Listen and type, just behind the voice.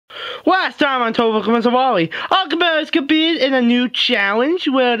Last time on Total Savali, our competitors competed in a new challenge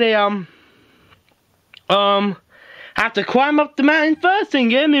where they have to climb up the mountain first and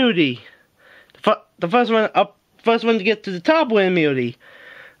get immunity. The first one to get to the top will immunity.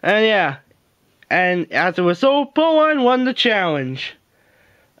 And yeah, and as a result, Poland won the challenge.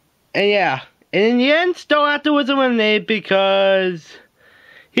 And yeah, and in the end, Star Actor was eliminated because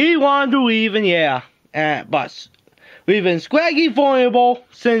he wanted to leave, and yeah, but leaving Scraggy vulnerable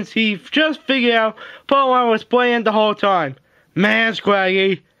since he just figured out Poland was playing the whole time. Man,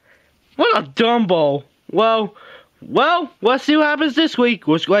 Scraggy, what a dumbo. Well, let's see what happens this week.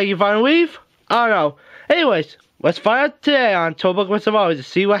 Will Scraggy finally leave? I don't know. Anyways, let's find out today on Total Savali to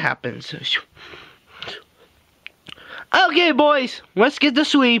see what happens. Okay, boys, let's get the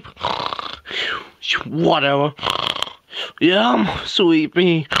sweep. Whatever. Yeah, I'm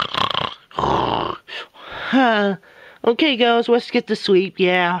sleepy. Okay, girls, let's get the sweep.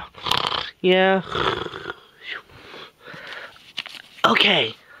 Yeah.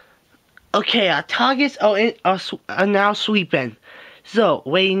 Okay, our targets are now sweeping. So,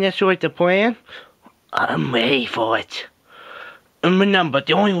 waiting to write the plan. I'm ready for it. And remember,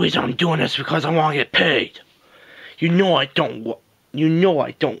 the only reason I'm doing this is because I want to get paid. You know I don't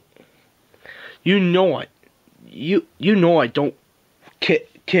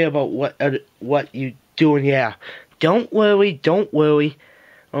care about what you doing. Yeah, don't worry.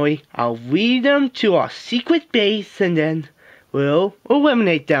 I'll lead them to our secret base, and then we'll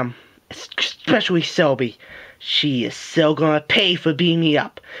eliminate them. Especially Selby. She is so gonna pay for beating me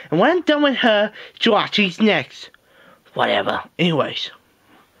up. And when I'm done with her, Jirachi's next. Whatever. Anyways,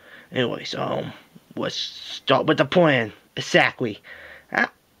 let's start with the plan. Exactly.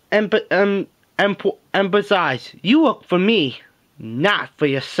 And besides, you work for me, not for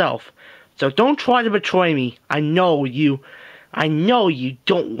yourself. So don't try to betray me. I know you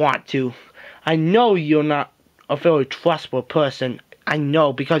don't want to. I know you're not a very trustworthy person. I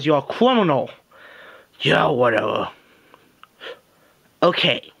know, because you're a criminal. Yeah, whatever.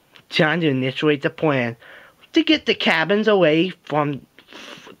 Okay, time to initiate the plan. To get the cabins away from...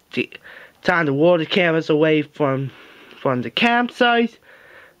 Time to lure the cabins away from the campsite.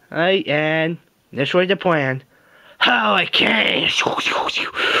 Alright, and initiate the plan. Hurricane!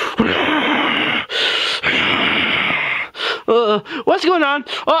 What's going on?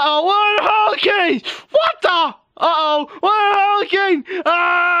 What a hurricane! What the? What a hurricane!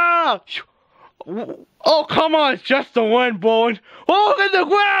 Ah! Oh, come on, it's just the wind blowing. Oh, look at the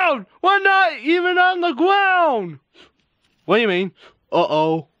ground! We're not even on the ground! What do you mean?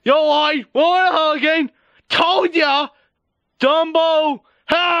 You're right, we're on a hurricane! Told ya! Dumbo!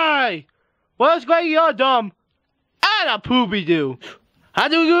 Hey! What's great, you're dumb? And a poopy-doo! How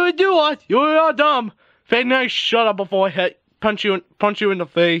do you do what? You're dumb! Fake nice, shut up before I punch you in the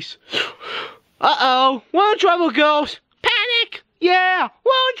face. We're in trouble, girls! Panic! Yeah!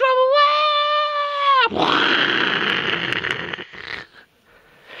 We're in trouble!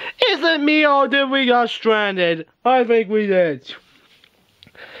 Is it me or did we got stranded? I think we did.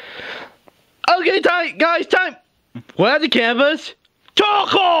 Okay, guys, time. Where are the campers?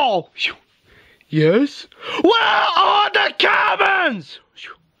 Taco! Yes? Where are the cabins?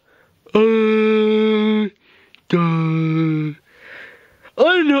 I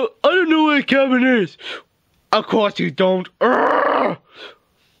don't know where the cabin is. Of course you don't.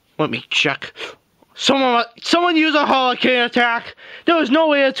 Let me check. Someone used a hurricane attack. There was no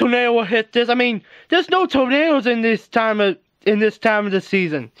way a tornado would hit this. I mean, there's no tornadoes in this time of the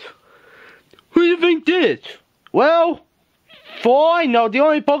season. Who do you think did it? Well, for all I know, the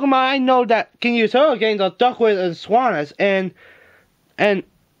only Pokemon I know that can use hurricanes are Duckweed and Swanus, and I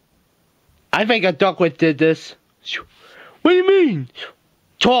think a Duckweed did this. What do you mean?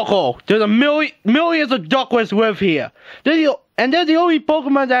 Taco, there's millions of Duckweeds live here. They're the only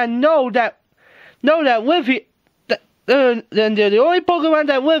Pokemon that I know that live here. And they're the only Pokemon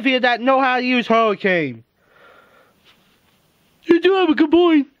that live here that know how to use Hurricane. You do have a good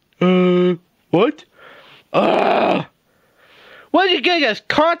point. What? What did you get us?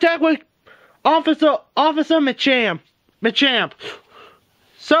 Contact with Officer Machamp.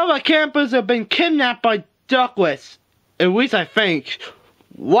 Some of our campers have been kidnapped by Duckless. At least I think.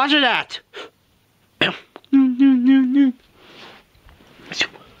 Watch it out.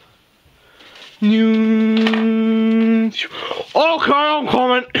 Okay, I'm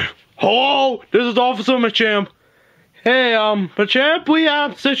coming. Hello, this is Officer Machamp. Hey, Machamp, we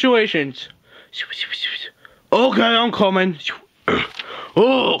have situations. Okay, I'm coming.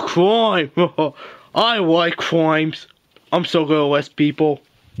 Oh, crime. I like crimes. I'm so good at arrest people.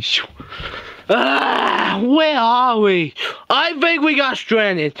 Where are we? I think we got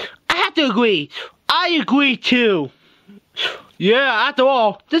stranded. have to agree. I agree too. Yeah, after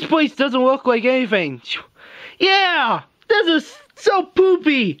all, this place doesn't look like anything. Yeah, this is so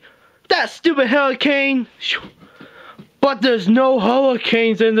poopy. That stupid hurricane. But there's no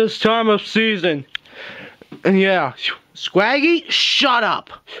hurricanes in this time of season. And yeah, Scraggy, shut up.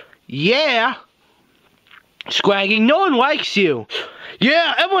 Yeah. Scraggy, no one likes you.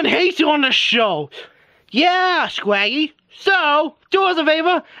 Yeah, everyone hates you on the show. Yeah, Scraggy. So, do us a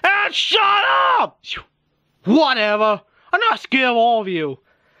favor and shut up! Whatever. I'm not scared of all of you.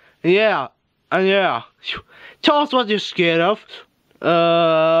 Yeah. Yeah. Tell us what you're scared of.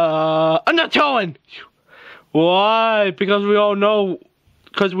 I'm not telling. Why? Because we all know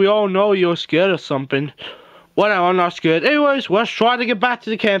you're scared of something. Whatever, I'm not scared. Anyways, let's try to get back to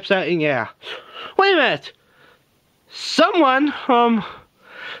the campsite and yeah. Wait a minute. Someone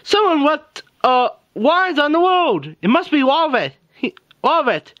left wires on the road. It must be Larvet.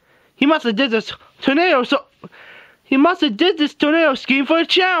 He must have did this tornado scheme for a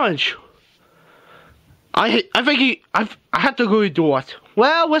challenge. I have to go do it.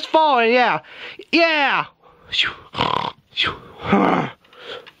 Well, let's follow it, yeah. Yeah.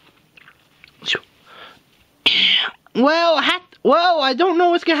 Well, I don't know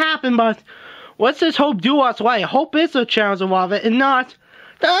what's gonna happen, but let's just hope do what's right. Hope it's a challenge of Larvet and not.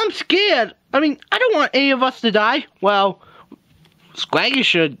 I'm scared. I mean, I don't want any of us to die. Well, Scraggy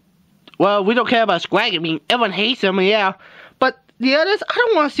should. Well, we don't care about Scraggy. I mean, everyone hates him, yeah. But the others, I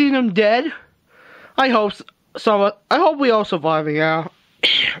don't want to see them dead. I hope we all survive, yeah.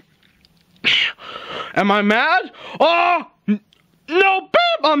 Am I mad? Oh, no,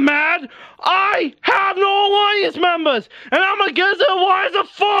 babe, I'm mad. I have no alliance members, and I'm against the alliance of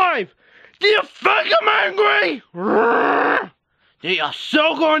 5. Do you think I'm angry? They are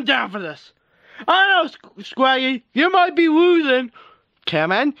so going down for this. I know, Scraggy, you might be losing.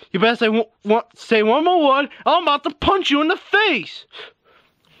 Cameron, you better say one more word, I'm about to punch you in the face.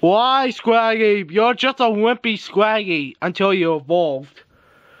 Why, Scraggy? You're just a wimpy Scraggy until you evolved.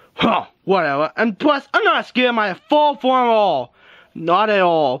 Huh, whatever. And plus, I'm not scared of my full form at all. Not at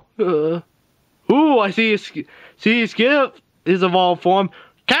all. Ooh, I see you scared of his evolved form.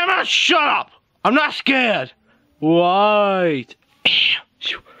 Cameron, shut up! I'm not scared. Right.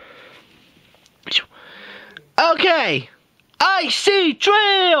 Okay. I see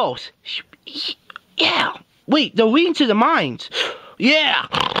trails. Yeah. Wait, they're leading to the mines. Yeah.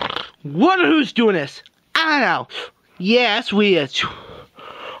 Wonder who's doing this. I don't know. Yeah, it's weird.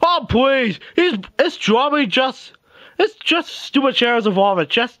 Oh please, it's just stupid chairs of lava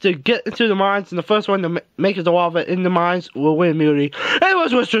just to get into the mines, and the first one to make it to lava in the mines will win immunity.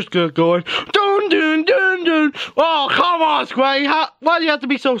 Anyways, let's just get going. Dun dun dun dun. Oh come on, Scraggy, why do you have to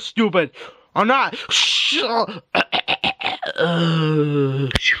be so stupid? I'm not.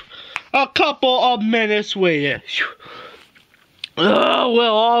 A couple of minutes later. Where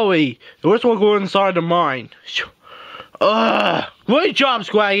are we? Let's go inside the mine. Great job,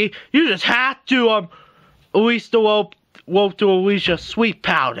 Scraggy. You just had to at least to release your sweet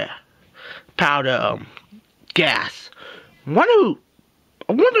powder gas. I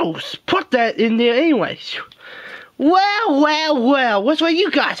wonder who's put that in there anyway. Well, what's why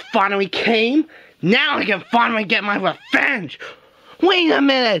you guys finally came? Now I can finally get my revenge. Wait a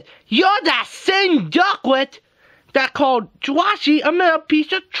minute, you're that same ducklet that called Jwashi a little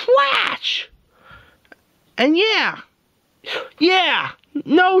piece of trash. And yeah,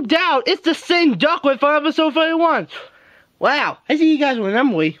 no doubt, it's the same ducklet from episode 31. Wow, I see you guys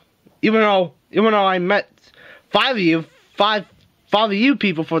remember me, even though I met five of you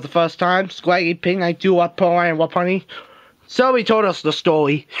people for the first time. Scraggy, Pink, I do what Pearl and what Honey. So he told us the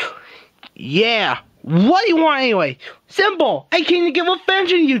story. Yeah, what do you want anyway? Simple, I came to give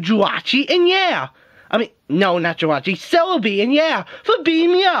revenge on you, Jwashi, and yeah. I mean, no, not Jwashi, Celebi, and yeah, for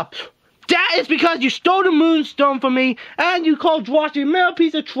beating me up. That is because you stole the moonstone from me, and you called Jwashi a mere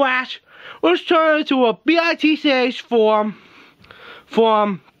piece of trash, which turned into a BITCH for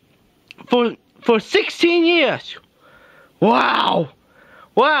 16 years. Wow.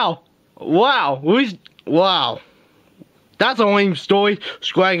 That's a lame story.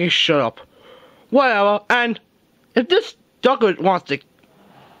 Scraggy, shut up. Whatever, and if this ducklet wants to...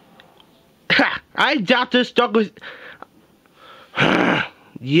 I doubt this ducklet...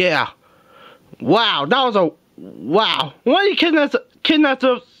 Yeah. Wow, that was a... Wow. Why did you kidnap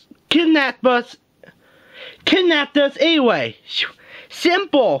us anyway?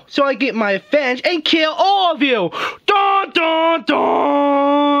 Simple, so I get my revenge and kill all of you. Dun dun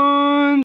dun!